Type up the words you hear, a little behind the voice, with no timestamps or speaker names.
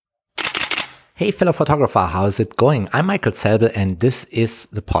Hey, fellow photographer, how's it going? I'm Michael Selbel, and this is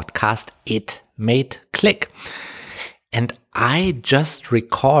the podcast It Made Click. And I just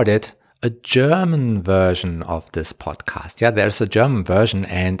recorded a German version of this podcast. Yeah, there's a German version,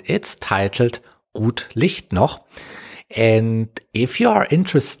 and it's titled Gut Licht noch. And if you are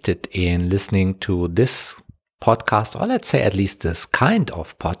interested in listening to this podcast, or let's say at least this kind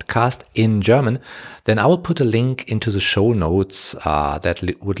of podcast in German, then I will put a link into the show notes that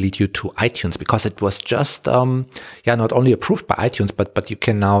would lead you to iTunes, because it was just not only approved by iTunes, but you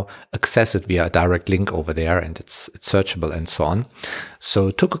can now access it via a direct link over there, and it's searchable and so on. So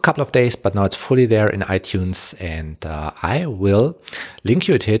it took a couple of days, but now it's fully there in iTunes, and I will link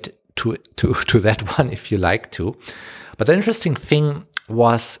you to that one if you like to. But the interesting thing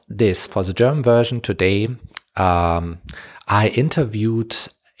was this: for the German version today, I interviewed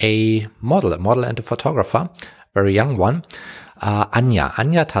a model and a photographer, very young one,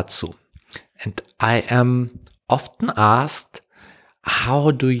 Anja Tatsu. And I am often asked,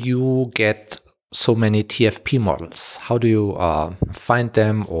 how do you get so many TFP models? How do you find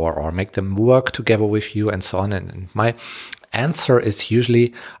them or make them work together with you and so on? And my answer is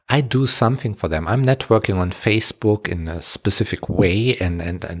usually I do something for them. I'm networking on Facebook in a specific way,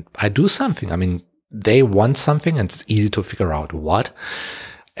 and I do something. I mean, they want something and it's easy to figure out what.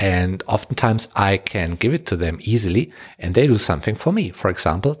 And oftentimes I can give it to them easily and they do something for me. For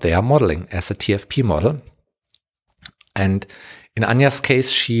example, they are modeling as a TFP model. And in Anja's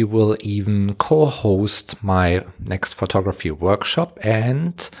case, she will even co-host my next photography workshop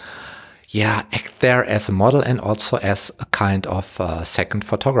and act there as a model and also as a kind of second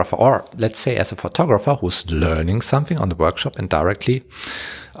photographer, or let's say as a photographer who's learning something on the workshop and directly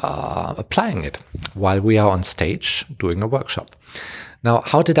applying it while we are on stage doing a workshop. Now,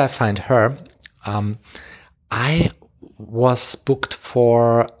 how did I find her? I was booked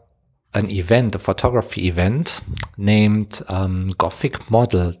for an event, a photography event named Gothic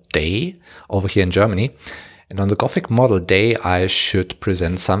Model Day over here in Germany. And on the Gothic Model Day, I should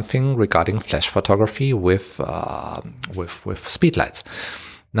present something regarding flash photography with speedlights.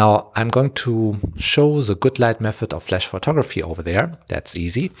 Now, I'm going to show the good light method of flash photography over there. That's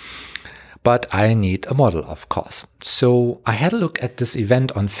easy. But I need a model, of course. So I had a look at this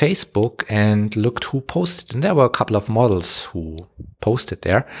event on Facebook and looked who posted. And there were a couple of models who posted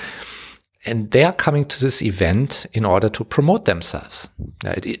there. And they are coming to this event in order to promote themselves.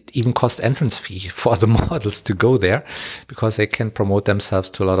 It even costs entrance fee for the models to go there because they can promote themselves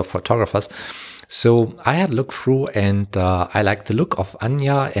to a lot of photographers. So I had looked through and I liked the look of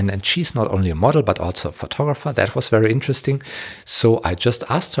Anja, and she's not only a model but also a photographer. That was very interesting. So I just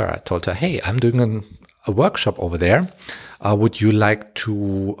asked her, I told her, hey, I'm doing a workshop over there. Would you like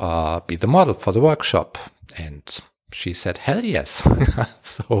to be the model for the workshop? And she said, hell yes.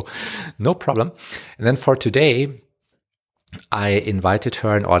 So no problem. And then for today, I invited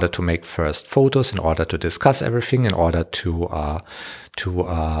her in order to make first photos, in order to discuss everything, in order to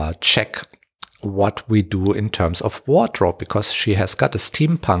check what we do in terms of wardrobe, because she has got a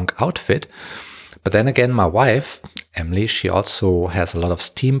steampunk outfit. But then again, my wife, Emily, she also has a lot of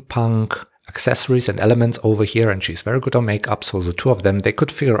steampunk accessories and elements over here, and she's very good on makeup. So the two of them, they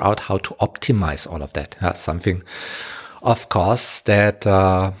could figure out how to optimize all of that. Something, of course, that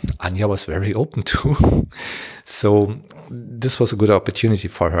Anja was very open to. So this was a good opportunity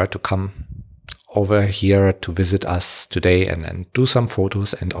for her to come over here to visit us today and do some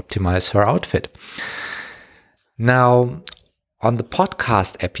photos and optimize her outfit. Now, on the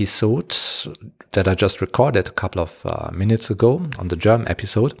podcast episode that I just recorded a couple of minutes ago, on the German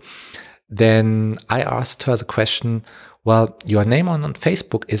episode, then I asked her the question, well, your name on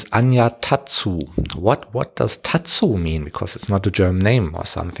Facebook is Anja Tatsu. What does Tatsu mean? Because it's not a German name or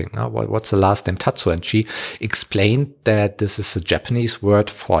something. No? What's the last name Tatsu? And she explained that this is a Japanese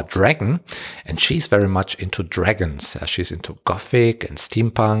word for dragon. And she's very much into dragons. She's into Gothic and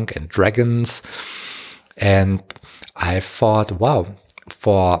steampunk and dragons. And I thought, wow,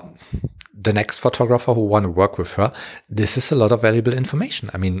 for the next photographer who want to work with her, this is a lot of valuable information.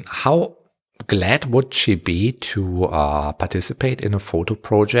 I mean, how glad would she be to participate in a photo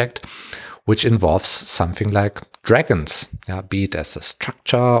project which involves something like dragons, be it as a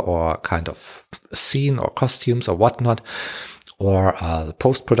structure or kind of a scene or costumes or whatnot, or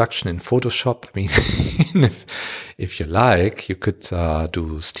post-production in Photoshop. I mean, if you like, you could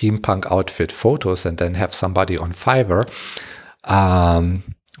do steampunk outfit photos and then have somebody on Fiverr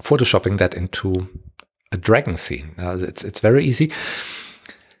photoshopping that into a dragon scene. It's very easy.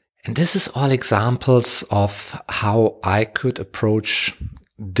 And this is all examples of how I could approach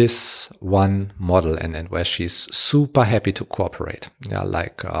this one model and where she's super happy to cooperate.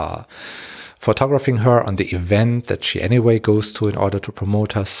 photographing her on the event that she anyway goes to in order to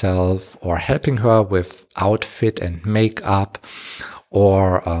promote herself, or helping her with outfit and makeup,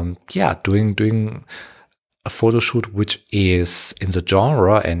 or doing a photo shoot which is in the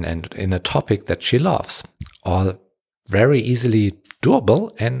genre and in a topic that she loves. All very easily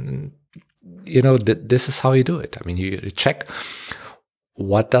doable, and this is how you do it. I mean, you check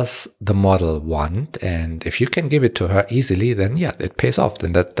what does the model want, and if you can give it to her easily, then it pays off.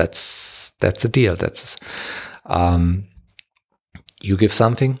 Then that's a deal. That's you give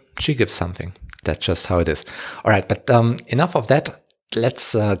something, she gives something. That's just how it is. All right, but enough of that.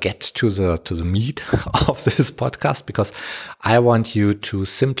 Let's get to the meat of this podcast, because I want you to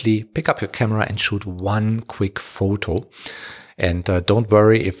simply pick up your camera and shoot one quick photo. And don't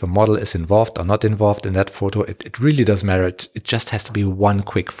worry if a model is involved or not involved in that photo. It really doesn't matter. It just has to be one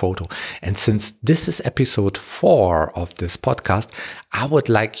quick photo. And since this is episode 4 of this podcast, I would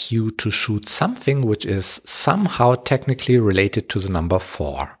like you to shoot something which is somehow technically related to the number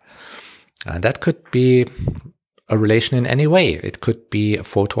 4. And that could be a relation in any way. It could be a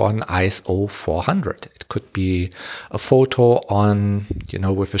photo on ISO 400. It could be a photo on,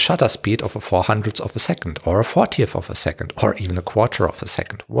 with a shutter speed of a 400th of a second, or a 40th of a second, or even a quarter of a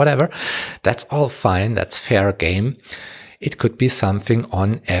second, whatever. That's all fine. That's fair game. It could be something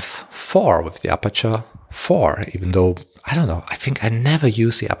on f4 with the aperture 4, even though, I don't know, I think I never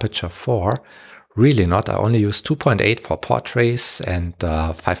use the aperture 4. Really not. I only use 2.8 for portraits and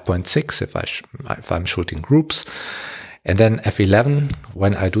 5.6 if I'm shooting groups. And then f11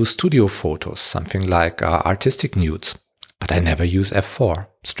 when I do studio photos, something like artistic nudes. But I never use f4.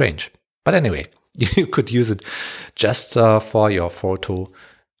 Strange. But anyway, you could use it just for your photo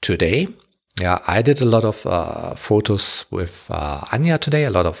today. Yeah, I did a lot of photos with Anya today, a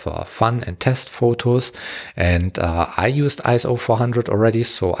lot of fun and test photos. And I used ISO 400 already,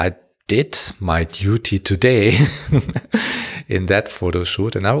 so I did my duty today in that photo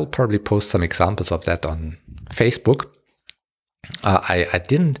shoot, and I will probably post some examples of that on Facebook. I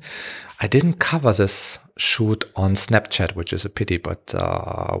didn't cover this shoot on Snapchat, which is a pity, but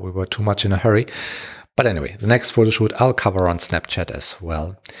we were too much in a hurry. But anyway, the next photo shoot I'll cover on Snapchat as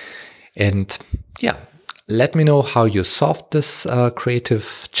well. And let me know how you solved this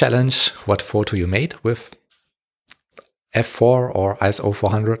creative challenge, what photo you made with f4 or ISO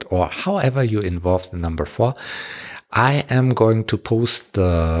 400, or however you involve the number 4. I am going to post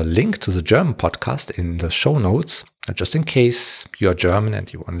the link to the German podcast in the show notes, just in case you're German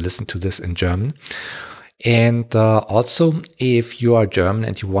and you want to listen to this in German. And also, if you are German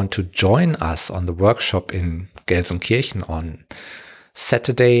and you want to join us on the workshop in Gelsenkirchen on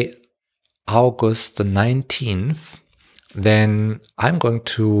Saturday, August the 19th, then I'm going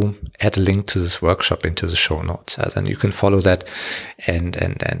to add a link to this workshop into the show notes. Then you can follow that and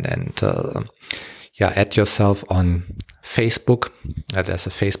add yourself on Facebook. There's a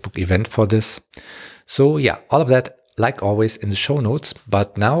Facebook event for this. So all of that, like always, in the show notes.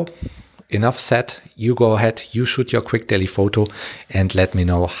 But now, enough said. You go ahead, you shoot your quick daily photo and let me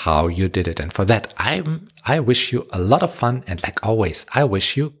know how you did it. And for that, I wish you a lot of fun. And like always, I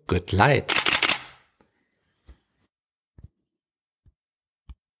wish you good light.